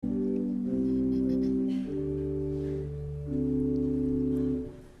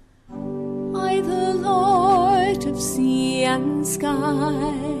of sea and sky,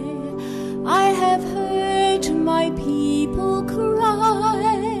 I have heard my people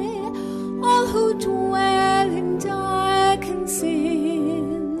cry, all who dwell in dark and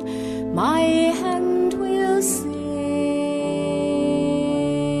sin, my hand will save.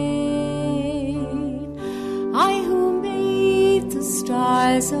 I who made the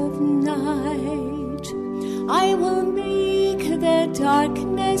stars of night, I will make their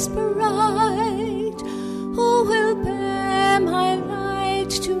darkness bright. Who will bear my light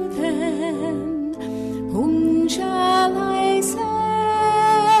to them? Whom shall I send?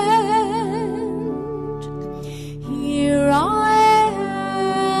 Here I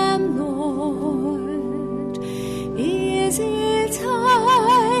am, Lord. Is it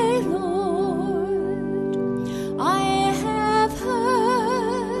I, Lord? I have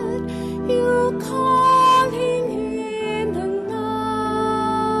heard you calling in the night.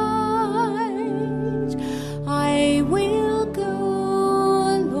 I will go,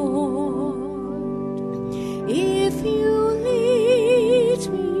 Lord, if you lead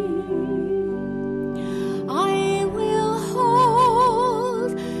me. I will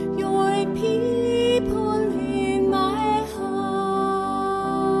hold your people in my heart.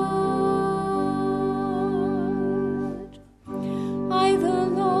 I, the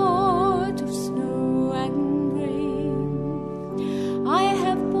Lord of snow and rain, I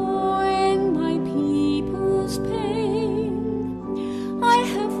have borne my people's pain. I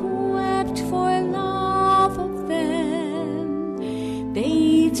have wept for love of them.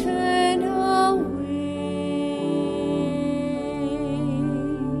 They turn away.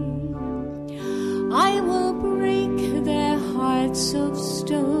 I will break their hearts of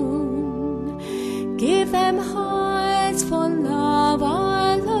stone, give them hearts for love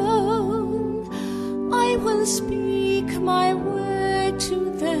alone. I will speak my word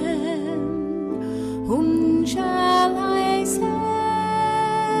to them. Whom shall I send?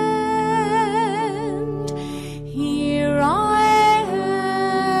 Here I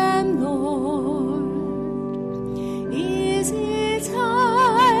am, Lord. Is it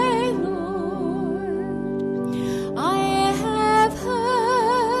I, Lord? I have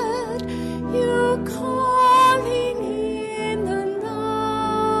heard you calling in the night.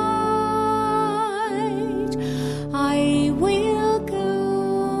 I will go,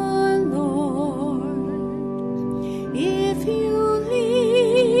 Lord, if you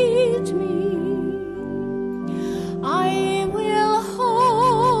lead me. I will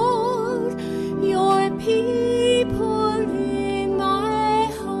hold your people in my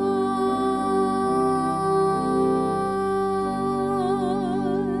heart.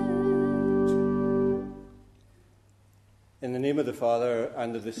 In the name of the Father,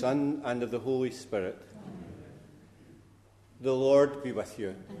 and of the Son, and of the Holy Spirit. The Lord be with you.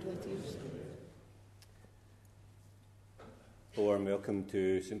 And with you. A warm welcome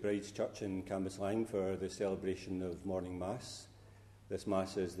to St Bride's Church in Cambuslang for the celebration of morning Mass. This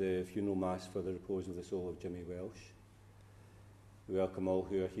Mass is the funeral Mass for the repose of the soul of Jimmy Welsh. We welcome all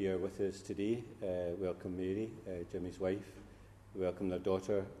who are here with us today. Welcome Mary, Jimmy's wife. We welcome their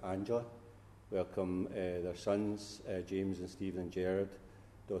daughter, Angela. Welcome their sons, James and Stephen and Gerard,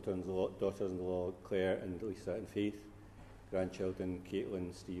 daughters-in-law Claire and Lisa and Faith, grandchildren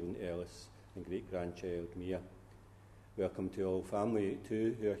Caitlin, Stephen, Ellis, and great-grandchild Mia. Welcome to all family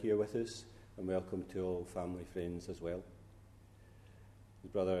too who are here with us, and welcome to all family friends as well.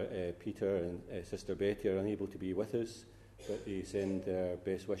 Brother Peter and Sister Betty are unable to be with us, but they send their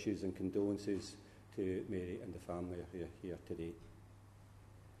best wishes and condolences to Mary and the family who are here today.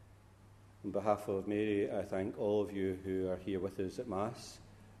 On behalf of Mary, I thank all of you who are here with us at Mass,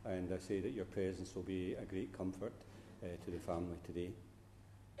 and I say that your presence will be a great comfort to the family today.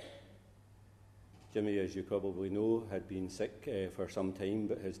 Jimmy, as you probably know, had been sick for some time,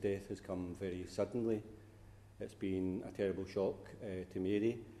 but his death has come very suddenly. It's been a terrible shock to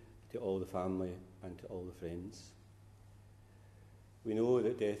Mary, to all the family, and to all the friends. We know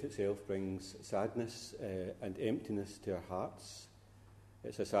that death itself brings sadness and emptiness to our hearts.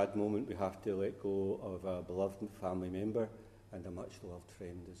 It's a sad moment we have to let go of a beloved family member and a much-loved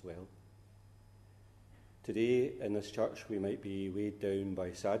friend as well. Today, in this church, we might be weighed down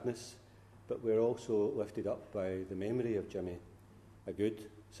by sadness, but we're also lifted up by the memory of Jimmy, a good,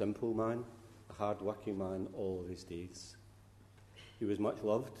 simple man, a hard-working man all his days. He was much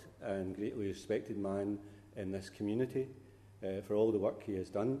loved and greatly respected man in this community for all the work he has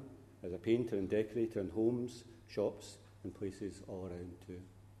done as a painter and decorator in homes, shops and places all around too.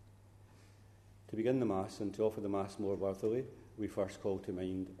 To begin the Mass and to offer the Mass more worthily, we first call to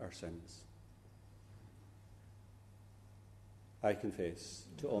mind our sins. I confess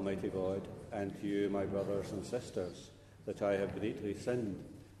to Almighty God and to you, my brothers and sisters, that I have greatly sinned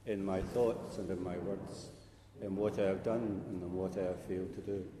in my thoughts and in my words, in what I have done and in what I have failed to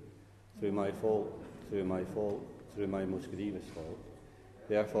do, through my fault, through my most grievous fault.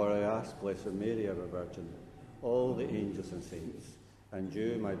 Therefore I ask Blessed Mary, ever Virgin, all the angels and saints, and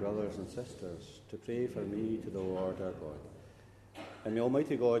you, my brothers and sisters, to pray for me to the Lord our God. And may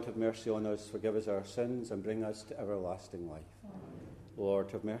Almighty God have mercy on us, forgive us our sins, and bring us to everlasting life.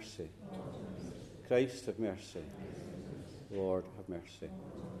 Lord, have mercy. Christ, have mercy. Lord, have mercy.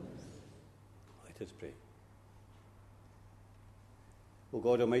 Let us pray. O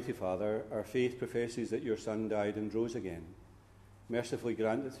God, Almighty Father, our faith professes that your Son died and rose again. Mercifully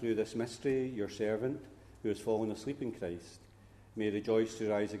grant that through this mystery, your servant, who has fallen asleep in Christ, may rejoice to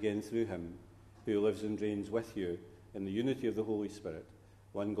rise again through him, who lives and reigns with you in the unity of the Holy Spirit,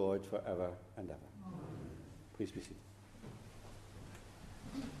 one God for ever and ever. Amen. Please be seated.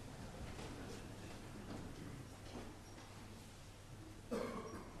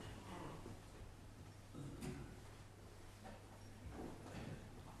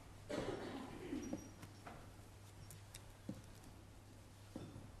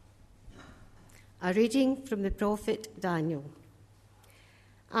 A reading from the prophet Daniel.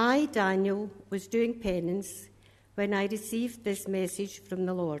 I, Daniel, was doing penance when I received this message from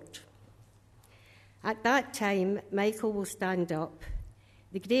the Lord. At that time, Michael will stand up,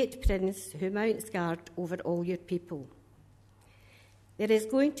 the great prince who mounts guard over all your people. There is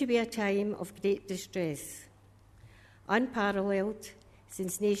going to be a time of great distress, unparalleled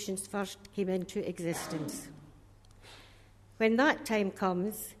since nations first came into existence. When that time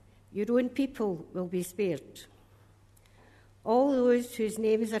comes, your own people will be spared. All those whose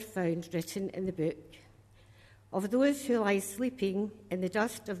names are found written in the book, of those who lie sleeping in the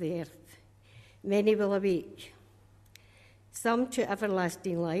dust of the earth, many will awake, some to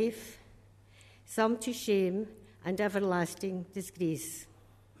everlasting life, some to shame and everlasting disgrace.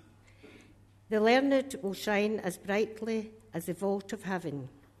 The learned will shine as brightly as the vault of heaven,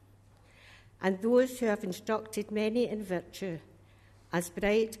 and those who have instructed many in virtue as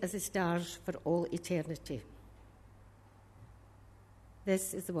bright as the stars for all eternity.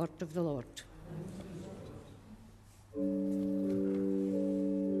 This is the word of the Lord.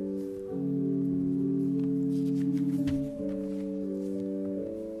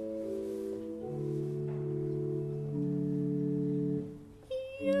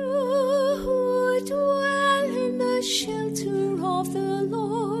 You who dwell in the shelter of the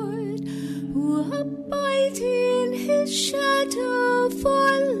Lord, who abide in his shadow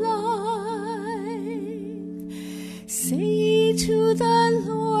for life, say to the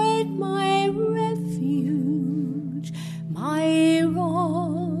Lord, my refuge, my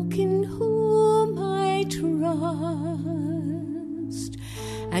rock in whom I trust,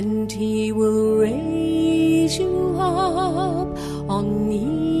 and he will raise you up on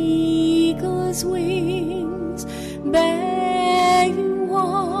eagle's wings, bear you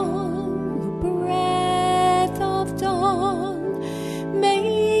on the breath of dawn,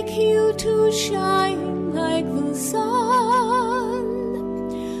 make you to shine like the sun,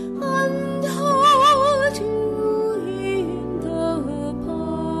 and hold you in the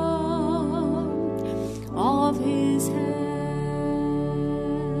palm of his hand.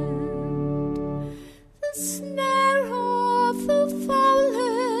 The snare of the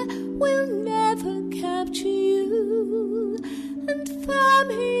fowler will never capture you, and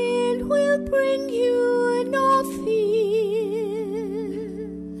famine will bring you no fear.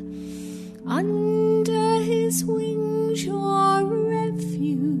 Under his wings your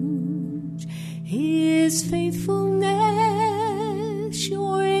refuge, his faithfulness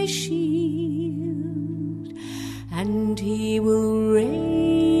your shield, and he will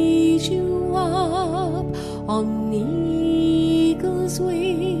raise you up on eagle's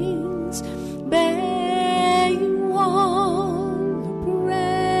wings, bear you on the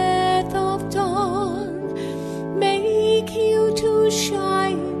breath of dawn, make you to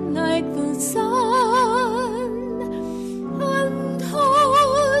shine like the sun, and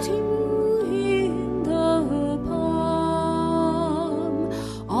hold you in the palm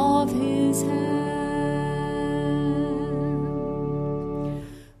of his hand.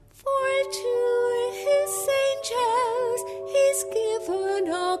 For to his angels he's given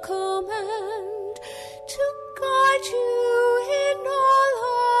a command to guard you in all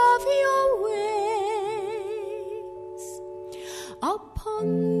of your ways. Upon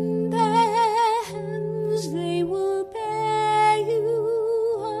their hands they will bear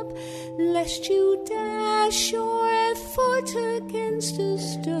you up, lest you dash your foot against a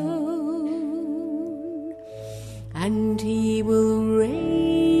stone. And he will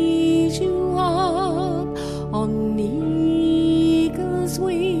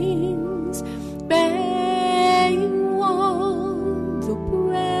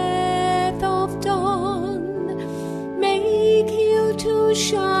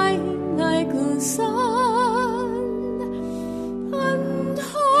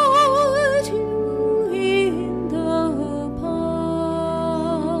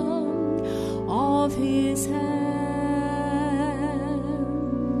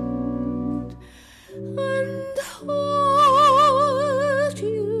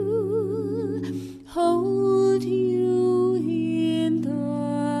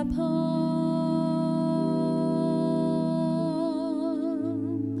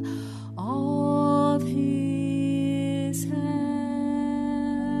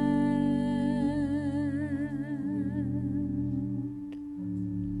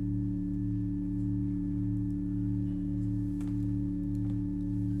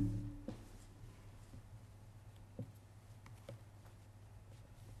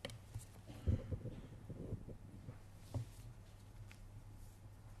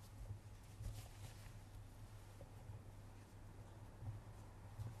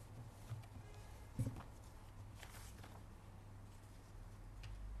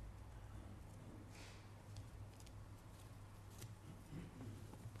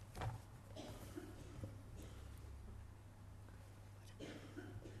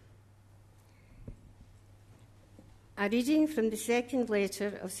A reading from the second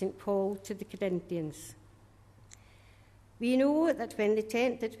letter of St. Paul to the Corinthians. We know that when the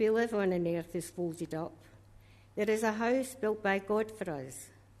tent that we live on earth is folded up, there is a house built by God for us,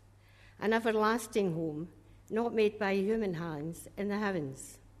 an everlasting home, not made by human hands, in the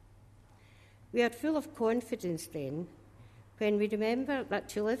heavens. We are full of confidence then, when we remember that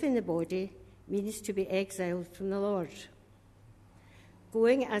to live in the body means to be exiled from the Lord,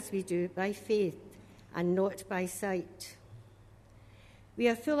 going as we do by faith and not by sight. We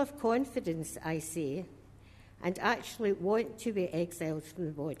are full of confidence, I say, and actually want to be exiled from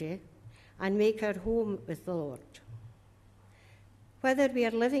the body and make our home with the Lord. Whether we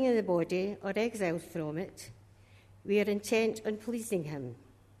are living in the body or exiled from it, we are intent on pleasing him.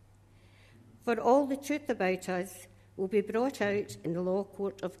 For all the truth about us will be brought out in the law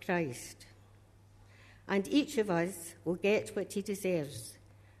court of Christ, and each of us will get what he deserves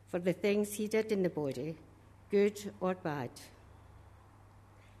for the things he did in the body, good or bad.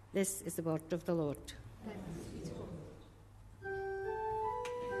 This is the word of the Lord.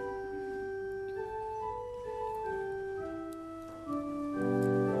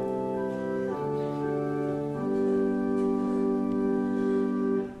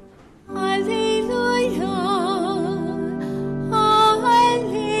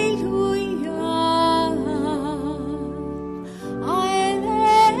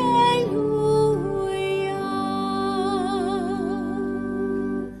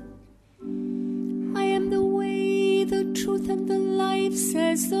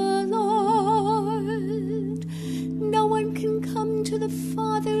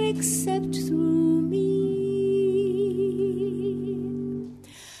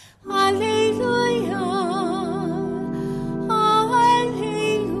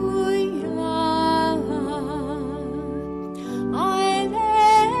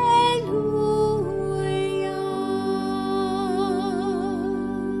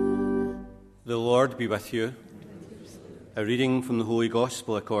 The Lord be with you. A reading from the Holy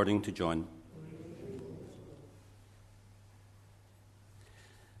Gospel according to John.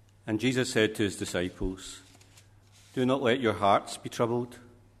 And Jesus said to his disciples, "Do not let your hearts be troubled.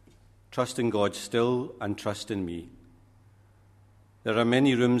 Trust in God still and trust in me. There are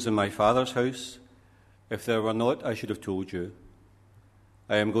many rooms in my Father's house. If there were not, I should have told you.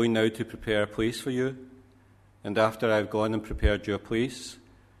 I am going now to prepare a place for you, and after I have gone and prepared your place,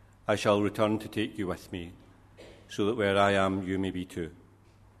 I shall return to take you with me, so that where I am, you may be too.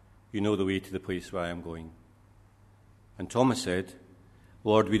 You know the way to the place where I am going." And Thomas said,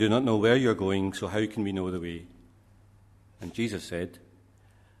 "Lord, we do not know where you are going, so how can we know the way?" And Jesus said,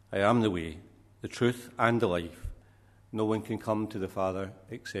 "I am the way, the truth, and the life. No one can come to the Father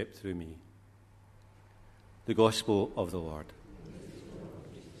except through me." The Gospel of the Lord.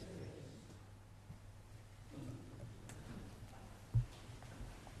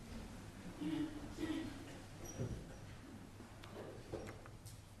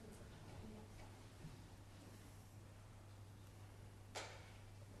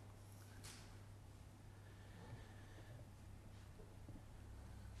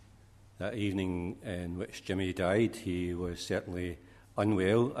 That evening in which Jimmy died, he was certainly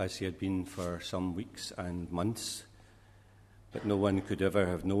unwell, as he had been for some weeks and months. But no one could ever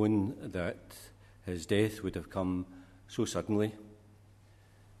have known that his death would have come so suddenly.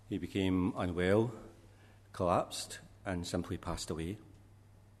 He became unwell, collapsed, and simply passed away.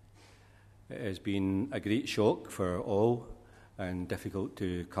 It has been a great shock for all and difficult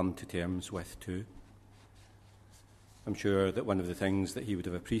to come to terms with too. I'm sure that one of the things that he would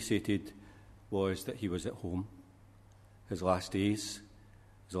have appreciated was that he was at home. His last days,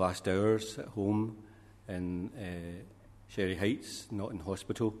 his last hours at home in Sherry Heights, not in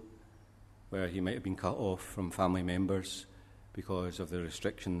hospital, where he might have been cut off from family members because of the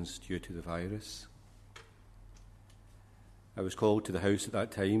restrictions due to the virus. I was called to the house at that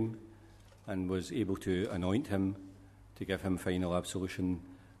time and was able to anoint him, to give him final absolution,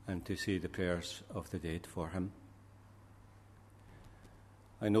 and to say the prayers of the dead for him.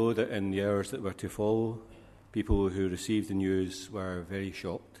 I know that in the hours that were to follow, people who received the news were very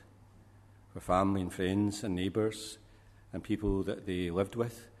shocked. For family and friends and neighbours and people that they lived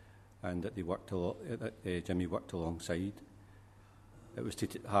with and that Jimmy worked alongside. It was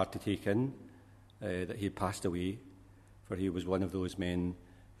hard to take in that he had passed away, for he was one of those men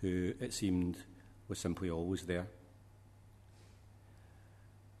who, it seemed, was simply always there.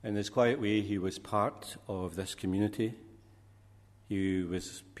 In his quiet way, he was part of this community. He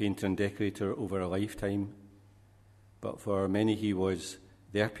was painter and decorator over a lifetime, but for many he was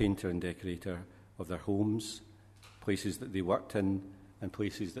their painter and decorator of their homes, places that they worked in, and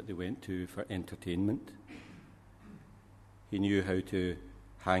places that they went to for entertainment. He knew how to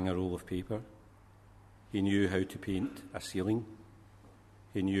hang a roll of paper. He knew how to paint a ceiling.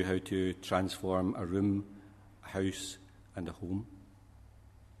 He knew how to transform a room, a house, and a home.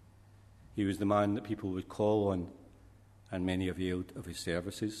 He was the man that people would call on, and many availed of his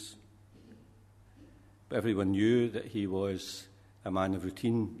services. But everyone knew that he was a man of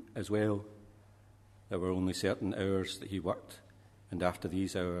routine as well. There were only certain hours that he worked, and after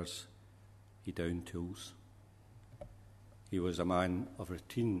these hours, he downed tools. He was a man of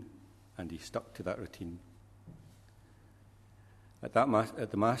routine, and he stuck to that routine. At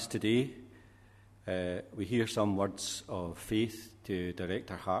the Mass today, we hear some words of faith to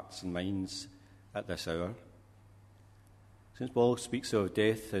direct our hearts and minds at this hour. St. Paul speaks of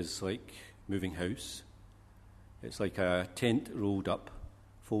death as like moving house. It's like a tent rolled up,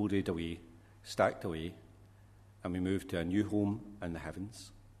 folded away, stacked away, and we move to a new home in the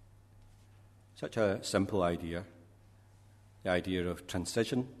heavens. Such a simple idea, the idea of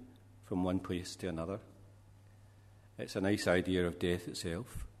transition from one place to another. It's a nice idea of death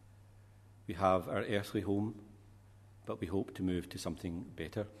itself. We have our earthly home, but we hope to move to something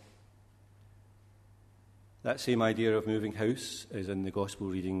better. That same idea of moving house is in the Gospel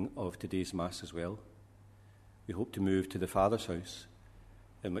reading of today's Mass as well. We hope to move to the Father's house,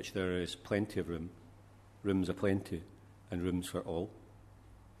 in which there is plenty of room, rooms aplenty, and rooms for all.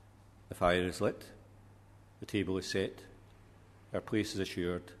 The fire is lit, the table is set, our place is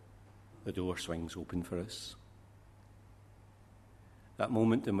assured, the door swings open for us. That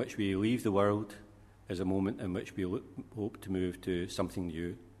moment in which we leave the world is a moment in which we hope to move to something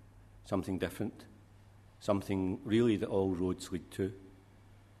new, something different, something really that all roads lead to.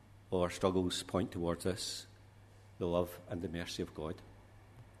 All our struggles point towards this, the love and the mercy of God.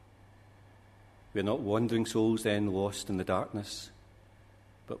 We are not wandering souls then lost in the darkness,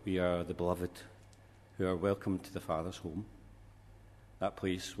 but we are the beloved who are welcomed to the Father's home. That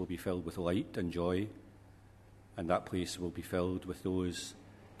place will be filled with light and joy, and that place will be filled with those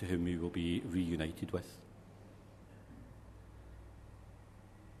to whom we will be reunited with.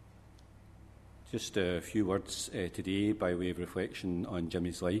 Just a few words today by way of reflection on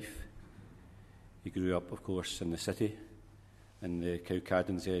Jimmy's life. He grew up, of course, in the city, in the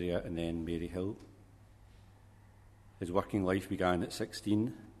Cowcaddens area and then Maryhill. His working life began at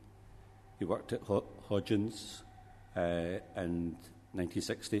 16. He worked at Hodgins in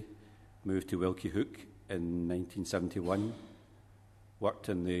 1960, moved to Wilkie Hook in 1971, worked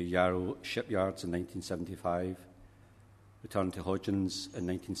in the Yarrow shipyards in 1975, returned to Hodgins in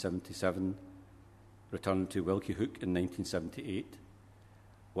 1977, returned to Wilkie Hook in 1978,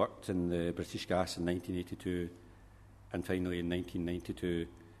 worked in the British Gas in 1982, and finally in 1992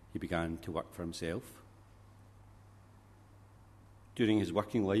 he began to work for himself. During his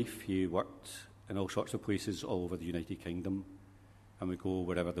working life he worked in all sorts of places all over the United Kingdom and would go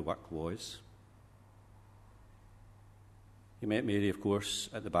wherever the work was. He met Mary, of course,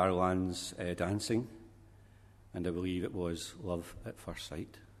 at the Barrowlands dancing, and I believe it was love at first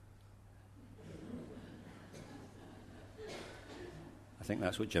sight. I think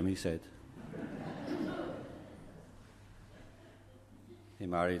that's what Jimmy said. He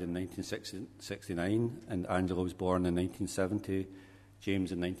married in 1969, and Angela was born in 1970,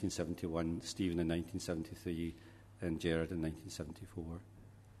 James in 1971, Stephen in 1973, and Gerard in 1974.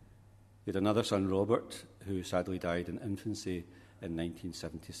 He had another son, Robert, who sadly died in infancy in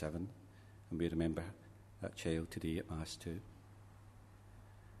 1977, and we remember that child today at Mass too.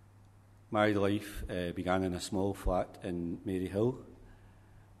 Married life began in a small flat in Maryhill.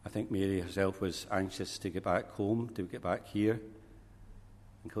 I think Mary herself was anxious to get back home, to get back here.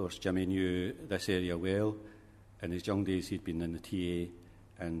 Of course, Jimmy knew this area well. In his young days, he'd been in the TA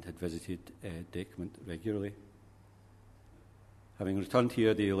and had visited Decmont regularly. Having returned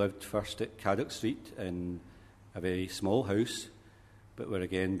here, they lived first at Caddock Street in a very small house, but were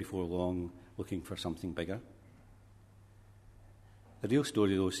again before long looking for something bigger. The real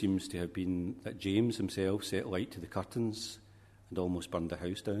story, though, seems to have been that James himself set light to the curtains and almost burned the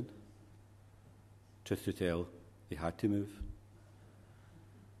house down. Truth to tell, they had to move.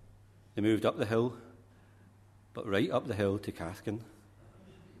 They moved up the hill, but right up the hill to Cathkin,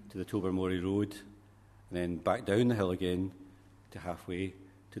 to the Tobermory Road, and then back down the hill again to halfway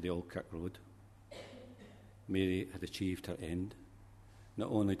to the Old Kirk Road. Mary had achieved her end. Not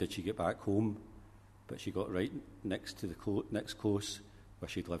only did she get back home, but she got right next to the next close where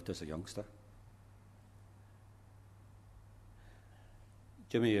she'd lived as a youngster.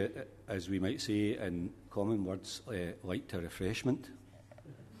 Jimmy, as we might say in common words, liked a refreshment.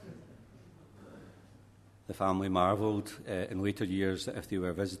 The family marvelled in later years that if they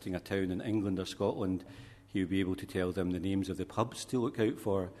were visiting a town in England or Scotland, he would be able to tell them the names of the pubs to look out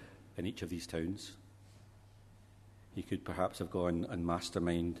for in each of these towns. He could perhaps have gone and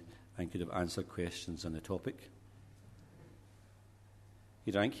mastermind and could have answered questions on the topic.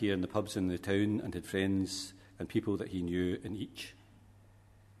 He drank here in the pubs in the town and had friends and people that he knew in each.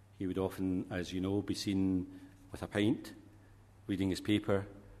 He would often, as you know, be seen with a pint, reading his paper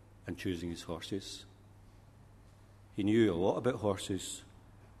and choosing his horses. He knew a lot about horses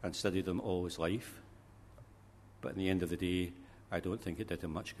and studied them all his life, but in the end of the day, I don't think it did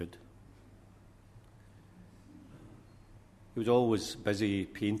him much good. He was always busy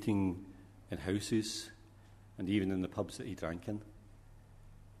painting in houses and even in the pubs that he drank in.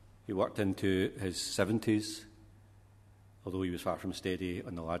 He worked into his 70s, although he was far from steady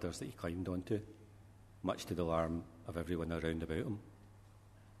on the ladders that he climbed onto, much to the alarm of everyone around about him.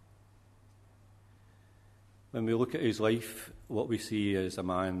 When we look at his life, what we see is a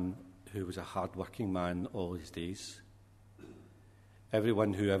man who was a hard-working man all his days.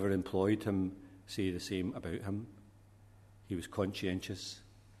 Everyone who ever employed him say the same about him. He was conscientious,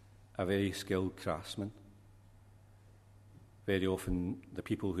 a very skilled craftsman. Very often, the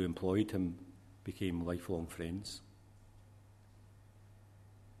people who employed him became lifelong friends.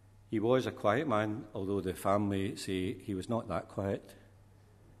 He was a quiet man, although the family say he was not that quiet.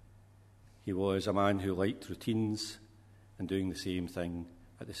 He was a man who liked routines and doing the same thing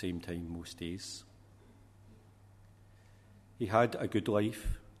at the same time most days. He had a good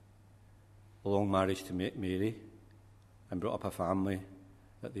life, a long marriage to Mary, and brought up a family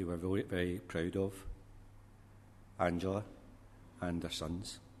that they were very, very proud of, Angela and their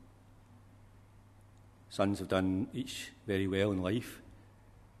sons. Sons have done each very well in life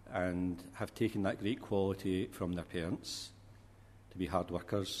and have taken that great quality from their parents to be hard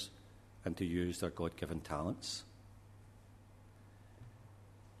workers and to use their God-given talents.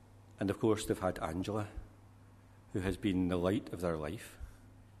 And of course they've had Angela, who has been the light of their life.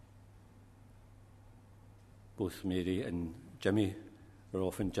 Both Mary and Jimmy are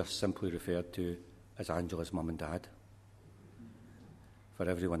often just simply referred to as Angela's mum and dad. For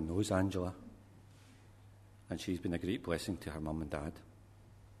everyone knows Angela, and she's been a great blessing to her mum and dad.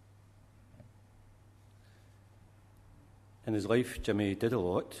 In his life, Jimmy did a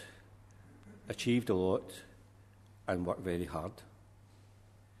lot, achieved a lot, and worked very hard.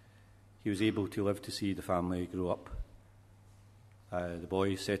 He was able to live to see the family grow up. The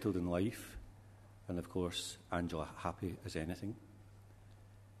boys settled in life, and of course, Angela happy as anything.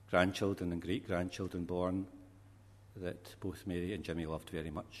 Grandchildren and great-grandchildren born that both Mary and Jimmy loved very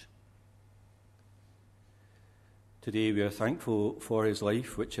much. Today we are thankful for his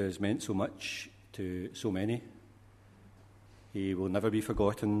life, which has meant so much to so many. He will never be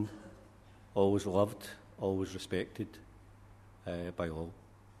forgotten, always loved, always respected by all.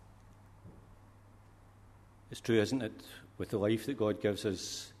 It's true, isn't it? With the life that God gives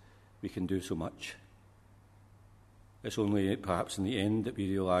us, we can do so much. It's only perhaps in the end that we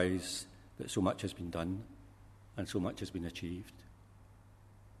realise that so much has been done and so much has been achieved.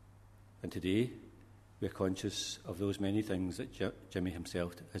 And today, we're conscious of those many things that Jimmy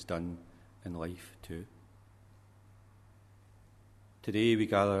himself has done in life too. Today we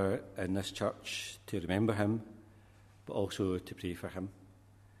gather in this church to remember him, but also to pray for him,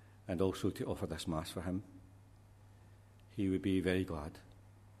 and also to offer this Mass for him. He would be very glad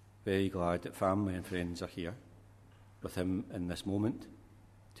that family and friends are here with him in this moment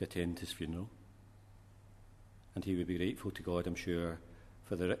to attend his funeral. And he would be grateful to God, I'm sure,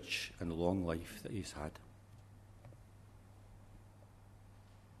 for the rich and long life that he's had.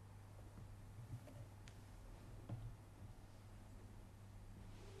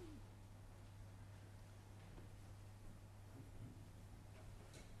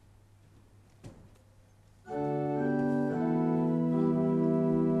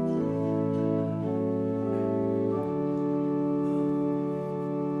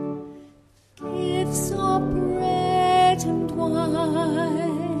 Gifts of bread and wine,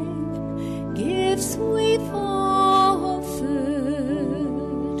 gifts we've offered,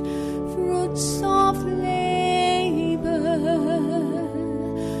 fruits of labor,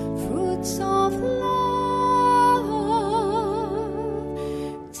 fruits of love,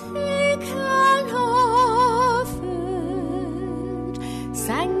 taken, offered,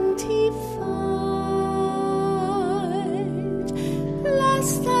 sanctified,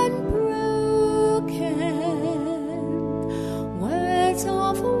 blessed and words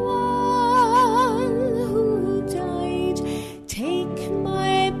of one who died, take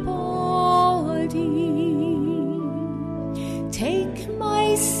my body, take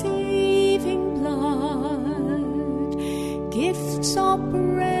my saving blood, gifts of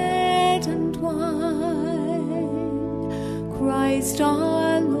bread and wine. Christ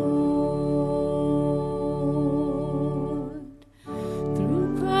our Lord.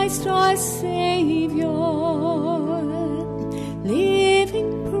 Through Christ our Savior,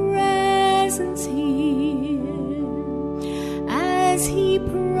 living presence here, as He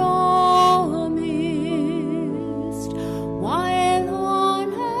promised while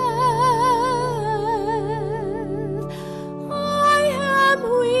on earth. I am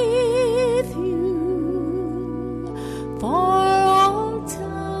with you for all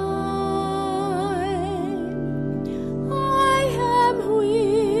time. I am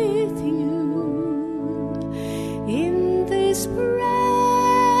with you in this bread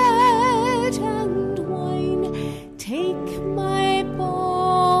and wine. Take my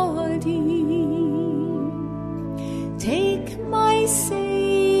body, take my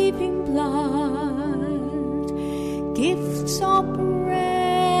saving blood, gifts of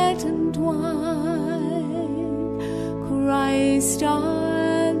bread and wine, Christ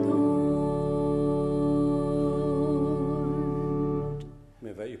our Lord. May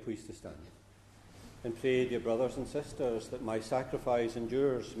I invite you please to stand and pray, dear brothers and sisters, that my sacrifice and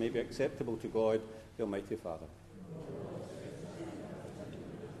yours may be acceptable to God, the Almighty Father.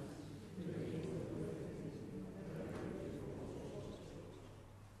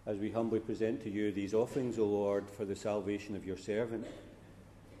 As we humbly present to you these offerings, O Lord, for the salvation of your servant,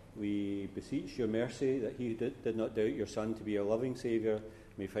 we beseech your mercy that he who did not doubt your Son to be a loving Saviour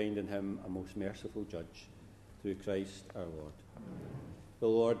may find in him a most merciful judge, through Christ our Lord. The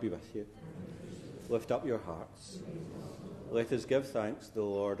Lord be with you. Lift up your hearts. Let us give thanks to the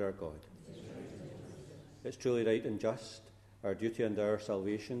Lord our God. It's truly right and just, our duty and our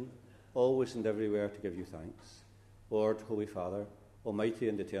salvation, always and everywhere to give you thanks. Lord, Holy Father, Almighty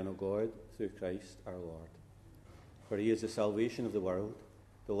and eternal God, through Christ our Lord. For he is the salvation of the world,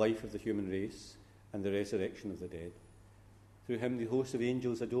 the life of the human race, and the resurrection of the dead. Through him the host of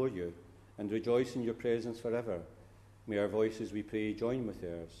angels adore you, and rejoice in your presence forever. May our voices, we pray, join with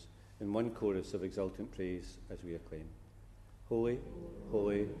theirs in one chorus of exultant praise as we acclaim. Holy,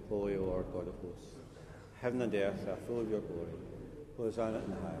 holy, holy Lord God of hosts, heaven and earth are full of your glory. Hosanna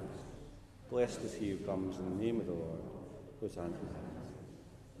in the highest. Blessed is he who comes in the name of the Lord. Hosanna in the highest.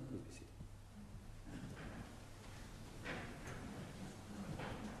 Please be seated.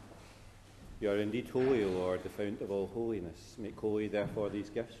 You are indeed holy, O Lord, the fount of all holiness. Make holy, therefore, these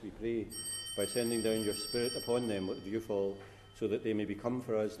gifts, we pray, by sending down your Spirit upon them with dewfall, so that they may become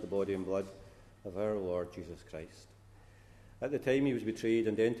for us the body and blood of our Lord Jesus Christ. At the time he was betrayed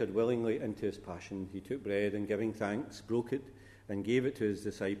and entered willingly into his passion, he took bread and, giving thanks, broke it and gave it to his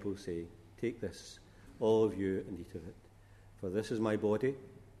disciples, saying, "Take this, all of you, and eat of it, for this is my body,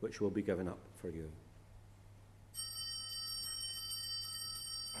 which will be given up for you."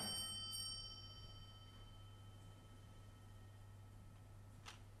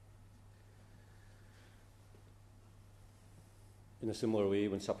 In a similar way,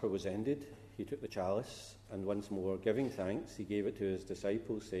 when supper was ended, he took the chalice, and once more, giving thanks, he gave it to his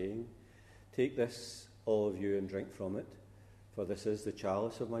disciples, saying, "Take this, all of you, and drink from it, for this is the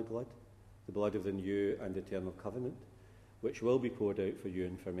chalice of my blood, the blood of the new and eternal covenant, which will be poured out for you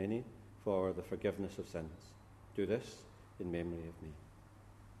and for many, for the forgiveness of sins. Do this in memory of me."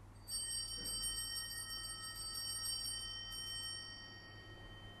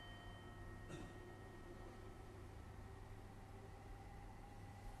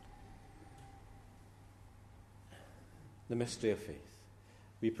 The mystery of faith.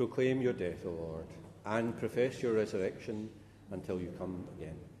 We proclaim your death, O Lord, and profess your resurrection until you come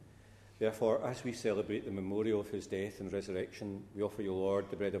again. Therefore, as we celebrate the memorial of his death and resurrection, we offer you, Lord,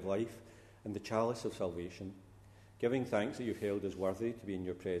 the bread of life and the chalice of salvation, giving thanks that you've held us worthy to be in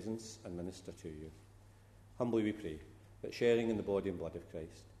your presence and minister to you. Humbly we pray that, sharing in the body and blood of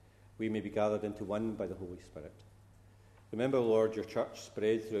Christ, we may be gathered into one by the Holy Spirit. Remember, Lord, your church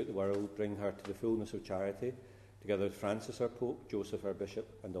spread throughout the world. Bring her to the fullness of charity, together with Francis our Pope, Joseph our Bishop,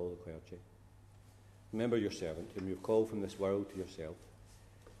 and all the clergy. Remember your servant, whom you have called from this world to yourself.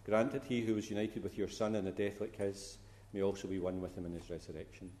 Grant that he who was united with your Son in a death like his may also be one with him in his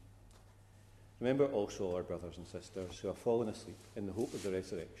resurrection. Remember also our brothers and sisters who have fallen asleep in the hope of the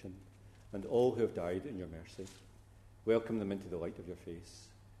resurrection, and all who have died in your mercy. Welcome them into the light of your face.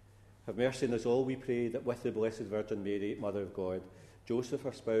 Have mercy on us all, we pray, that with the Blessed Virgin Mary, Mother of God, Joseph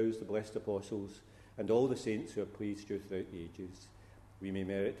our spouse, the blessed apostles, and all the saints who have pleased you throughout the ages, we may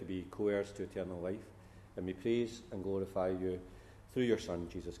merit to be co-heirs to eternal life, and may praise and glorify you through your Son,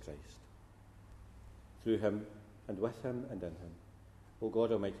 Jesus Christ. Through him, and with him, and in him, O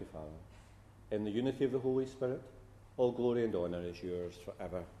God, Almighty Father, in the unity of the Holy Spirit, all glory and honour is yours for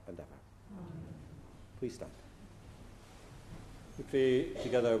ever and ever. Amen. Please stand. We pray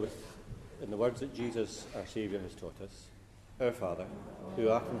together in the words that Jesus, our Saviour, has taught us. Our Father, who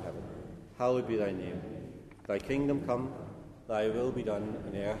art in heaven, hallowed be thy name. Thy kingdom come, thy will be done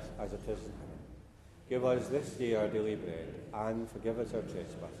on earth as it is in heaven. Give us this day our daily bread, and forgive us our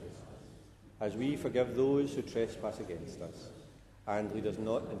trespasses, as we forgive those who trespass against us. And lead us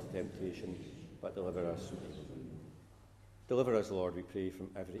not into temptation, but deliver us from evil. Deliver us, Lord, we pray, from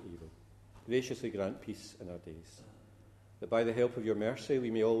every evil. Graciously grant peace in our days, that by the help of your mercy we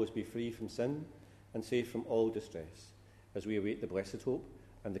may always be free from sin and safe from all distress, as we await the blessed hope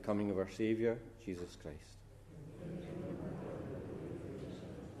and the coming of our Saviour, Jesus Christ.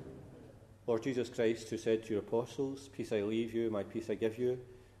 Lord Jesus Christ, who said to your apostles, "Peace I leave you, my peace I give you,"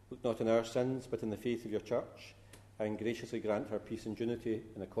 look not on our sins, but in the faith of your church, and graciously grant her peace and unity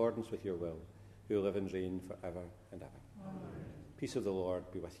in accordance with your will, who live and reign for ever and ever. Amen. Peace of the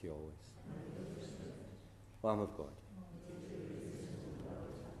Lord be with you always. Lamb of God.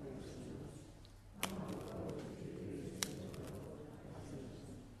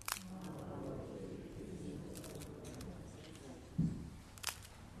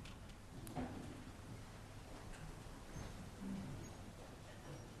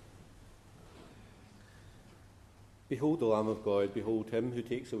 Behold the Lamb of God, behold him who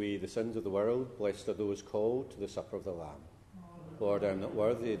takes away the sins of the world. Blessed are those called to the supper of the Lamb. Lord, I am not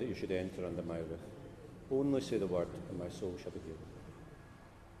worthy that you should enter under my roof. Only say the word, and my soul shall be healed.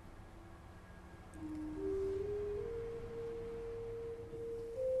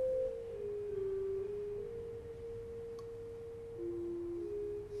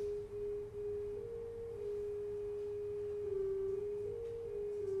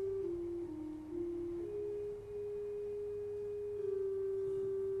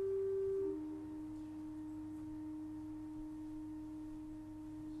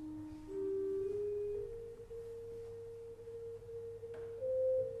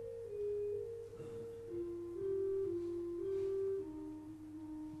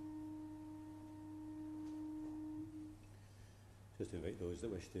 Just to invite those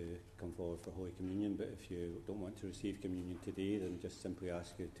that wish to come forward for Holy Communion, but if you don't want to receive communion today, then just simply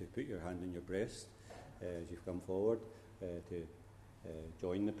ask you to put your hand on your breast as you've come forward to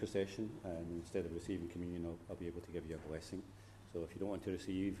join the procession, and instead of receiving communion, I'll be able to give you a blessing. So if you don't want to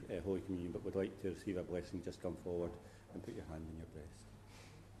receive Holy Communion but would like to receive a blessing, just come forward and put your hand on your breast.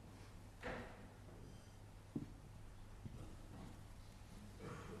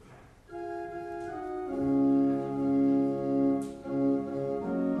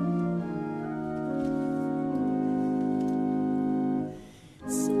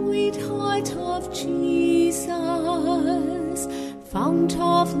 Jesus, fount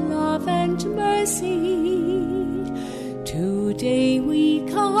of love and mercy, today we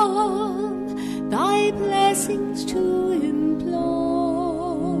come thy blessings to implore.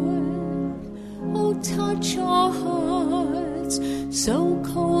 Oh, touch our hearts, so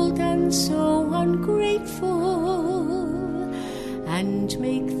cold and so ungrateful, and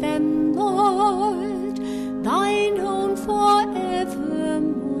make them, Lord, thine own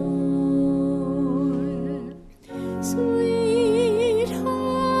forevermore. Sweet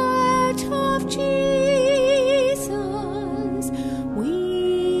heart of Jesus, we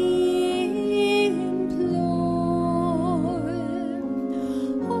implore.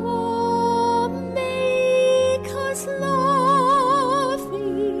 Oh, make us love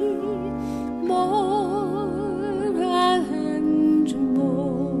thee more and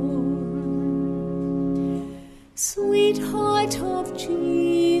more. Sweet heart of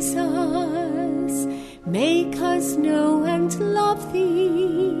Jesus, make us know and love thee.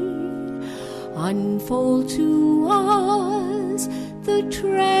 Unfold to us the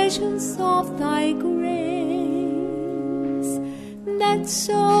treasures of thy grace, that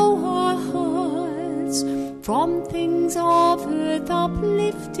so our hearts from things of earth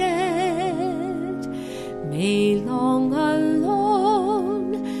uplifted may long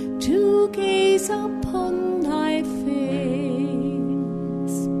alone to gaze upon thy face.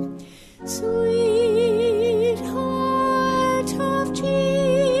 Sweet heart of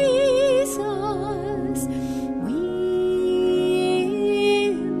Jesus, we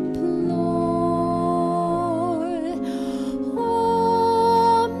implore.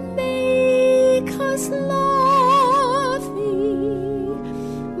 Oh, make us love thee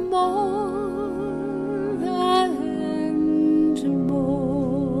more and more.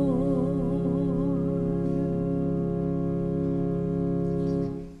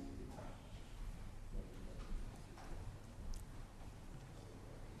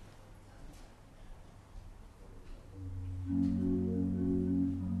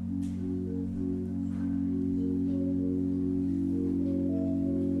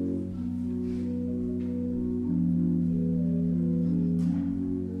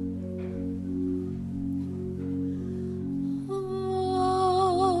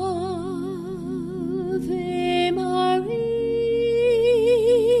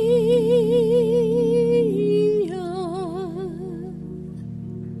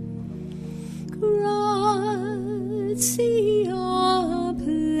 gratia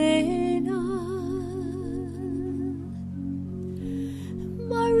plena,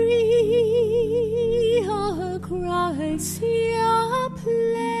 Maria gratia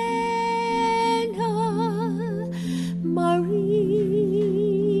plena,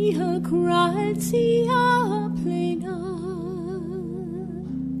 Maria gratia plena,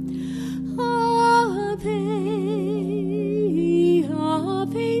 Ave,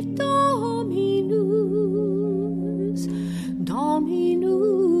 Ave Dominus,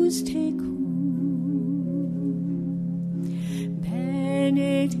 Dominus tecum,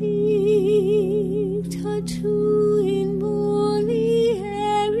 benedicta tu in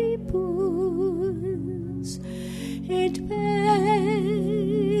mulieribus, et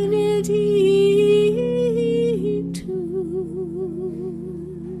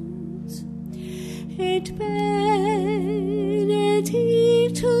benedictus, et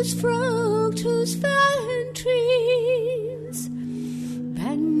benedictus fructus ventris,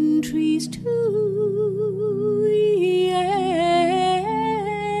 ventris tui,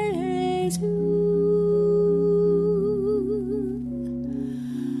 Iesu.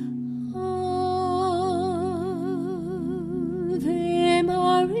 Ave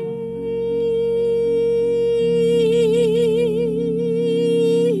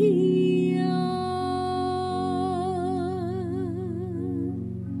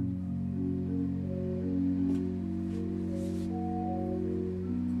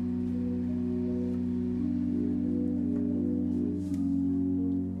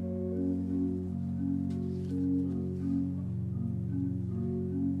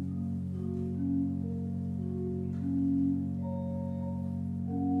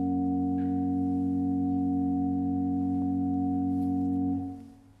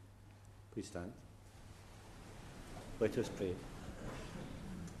Please stand. Let us pray.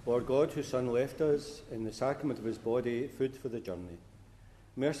 Lord God, whose Son left us in the sacrament of his body food for the journey,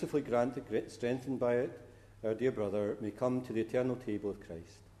 mercifully grant that, strengthened by it, our dear brother may come to the eternal table of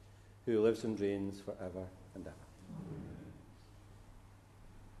Christ, who lives and reigns for ever and ever.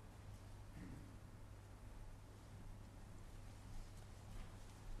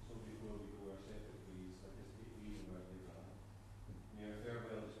 So before we go our separate ways, let us take leave of our dear brother. May our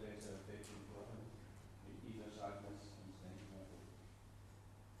farewell express our affection for him, may ease our sadness and strengthen our hope.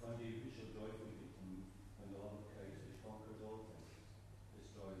 One day we shall joyfully meet him when the love of Christ has conquered all things,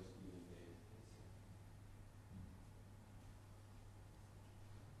 destroys even death itself.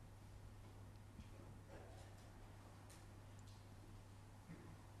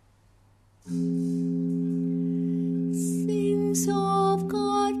 Saints of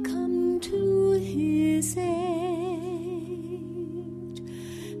God, come to his aid.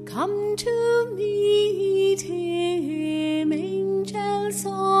 Come to meet him, angels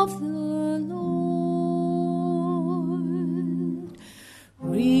of the Lord.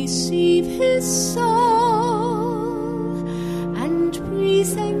 Receive his soul and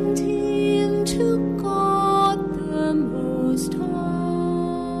present him to God the Most High.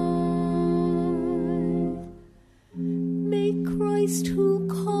 May Christ, who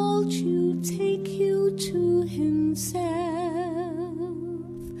called you, take you to himself.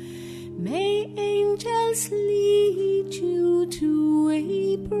 May angels lead you to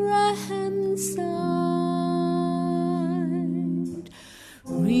Abraham's side.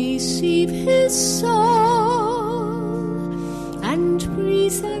 Receive his soul and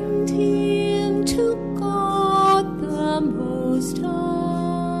present him to God the Most High.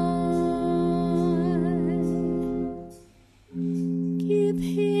 Give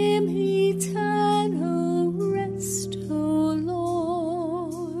him eternal rest, O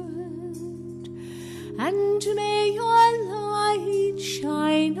Lord, and may your light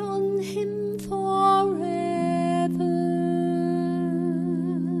shine on him forever.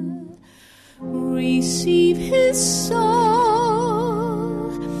 Receive his soul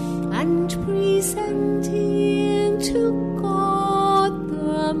and present him to God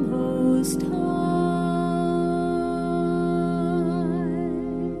the Most High.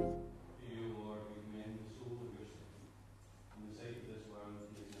 You, Lord, we commend the soul of your Son. In the sight of this world,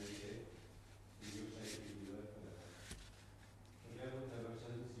 he is now dead. In your sight, he will live forever. Forgive whatever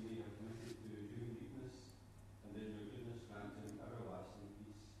sins he may have committed through human weakness, and in your goodness grant him everlasting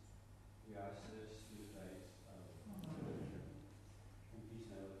peace. We ask this through Christ our Lord. Amen. In peace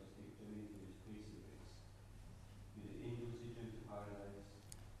now, let us take journey to his place of grace. May the angels lead him to paradise.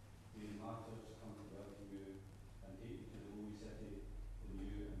 May the martyrs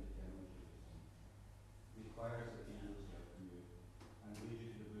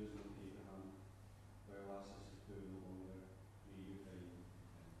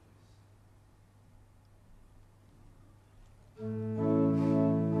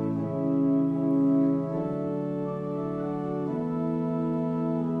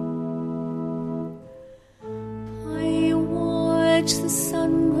watch the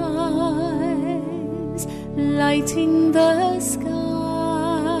sunrise lighting the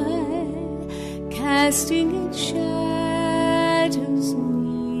sky, casting its shadows near.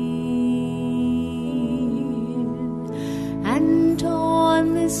 And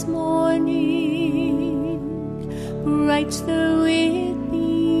on this morning, bright though it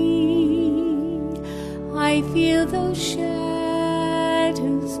be, I feel those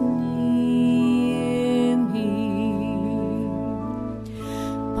shadows near me.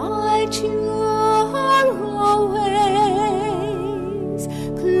 But you are always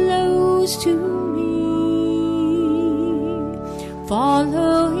close to me,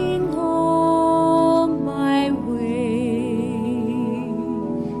 following all my ways.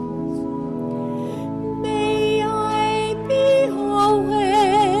 May I be always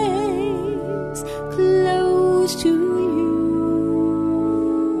close to you,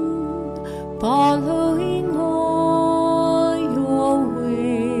 following all your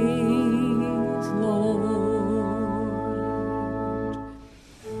ways, Lord.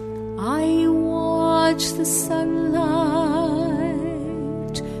 I watch the sunlight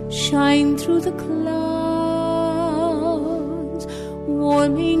shine through the clouds,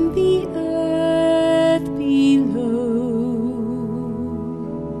 warming the earth below.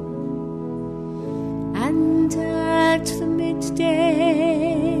 And at the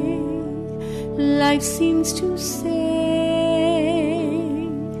midday, life seems to say,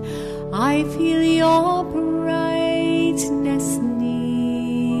 I feel your brightness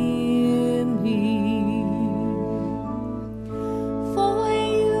near me. For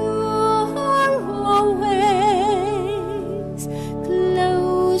you are always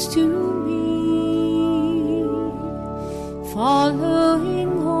close to